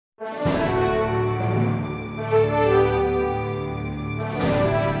The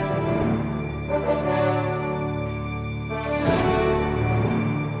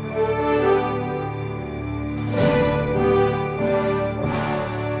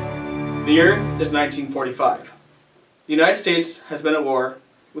year is 1945. The United States has been at war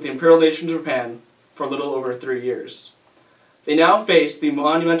with the imperial nation Japan for a little over 3 years. They now face the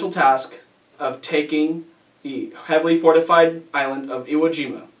monumental task of taking the heavily fortified island of Iwo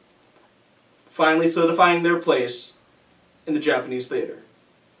Jima, finally solidifying their place in the Japanese theater.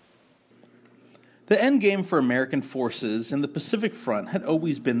 The endgame for American forces in the Pacific Front had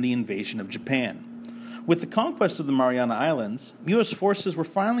always been the invasion of Japan. With the conquest of the Mariana Islands, U.S. forces were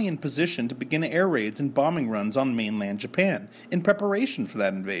finally in position to begin air raids and bombing runs on mainland Japan in preparation for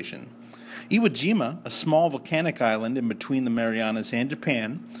that invasion. Iwo Jima, a small volcanic island in between the Marianas and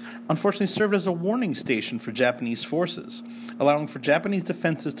Japan, unfortunately served as a warning station for Japanese forces, allowing for Japanese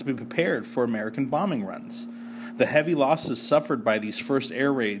defenses to be prepared for American bombing runs. The heavy losses suffered by these first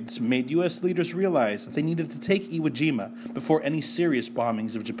air raids made U.S. leaders realize that they needed to take Iwo Jima before any serious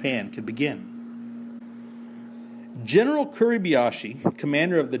bombings of Japan could begin. General Kuribayashi,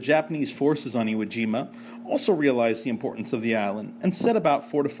 commander of the Japanese forces on Iwo Jima, also realized the importance of the island and set about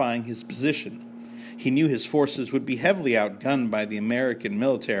fortifying his position. He knew his forces would be heavily outgunned by the American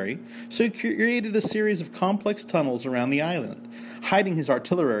military, so he created a series of complex tunnels around the island, hiding his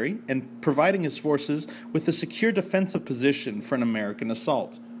artillery and providing his forces with a secure defensive position for an American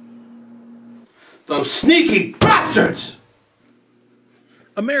assault. Those sneaky bastards!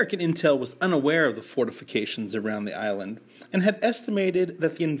 American intel was unaware of the fortifications around the island and had estimated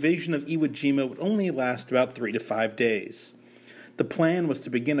that the invasion of Iwo Jima would only last about 3 to 5 days. The plan was to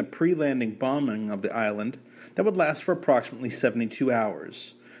begin a pre-landing bombing of the island that would last for approximately 72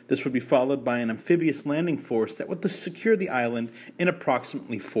 hours. This would be followed by an amphibious landing force that would secure the island in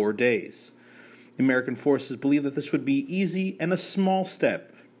approximately 4 days. The American forces believed that this would be easy and a small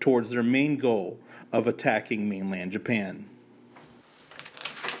step towards their main goal of attacking mainland Japan.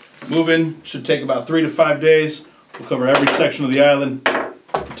 Moving should take about 3 to 5 days. We'll cover every section of the island and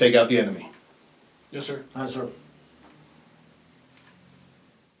take out the enemy. Yes, sir. Yes, sir.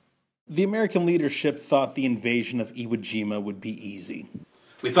 The American leadership thought the invasion of Iwo Jima would be easy.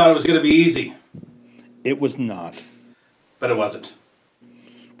 We thought it was going to be easy, It was not. but it wasn't.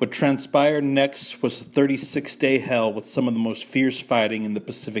 What transpired next was a 36-day hell with some of the most fierce fighting in the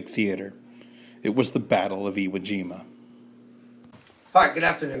Pacific theater. It was the Battle of Iwo Jima. All right, good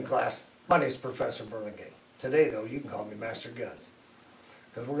afternoon, class. My name is Professor Burlingame. Today, though, you can call me Master Guns,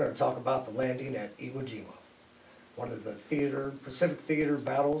 because we're going to talk about the landing at Iwo Jima, one of the Pacific theater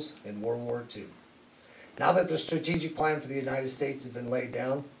battles in World War II. Now that the strategic plan for the United States has been laid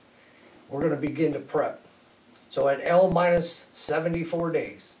down, we're going to begin to prep. So at L-74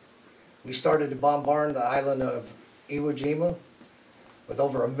 days, we started to bombard the island of Iwo Jima with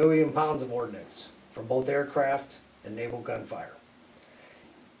over 1 million pounds of ordnance from both aircraft and naval gunfire.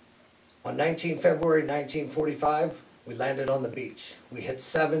 On February 1945, we landed on the beach. We hit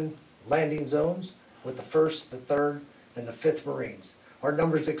 7 landing zones with the 1st, the 3rd, and the 5th Marines. Our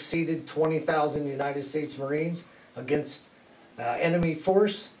numbers exceeded 20,000 United States Marines against enemy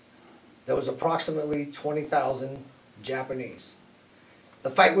force that was approximately 20,000 Japanese.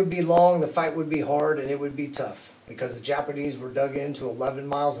 The fight would be long, the fight would be hard, and it would be tough because the Japanese were dug into 11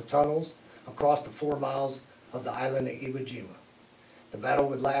 miles of tunnels across the 4 miles of the island of Iwo Jima. The battle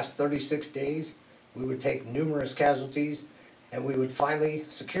would last 36 days. We would take numerous casualties, and we would finally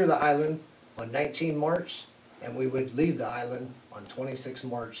secure the island on 19 March, and we would leave the island on 26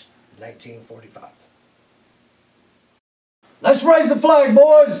 March 1945. Let's raise the flag,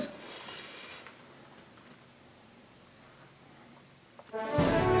 boys!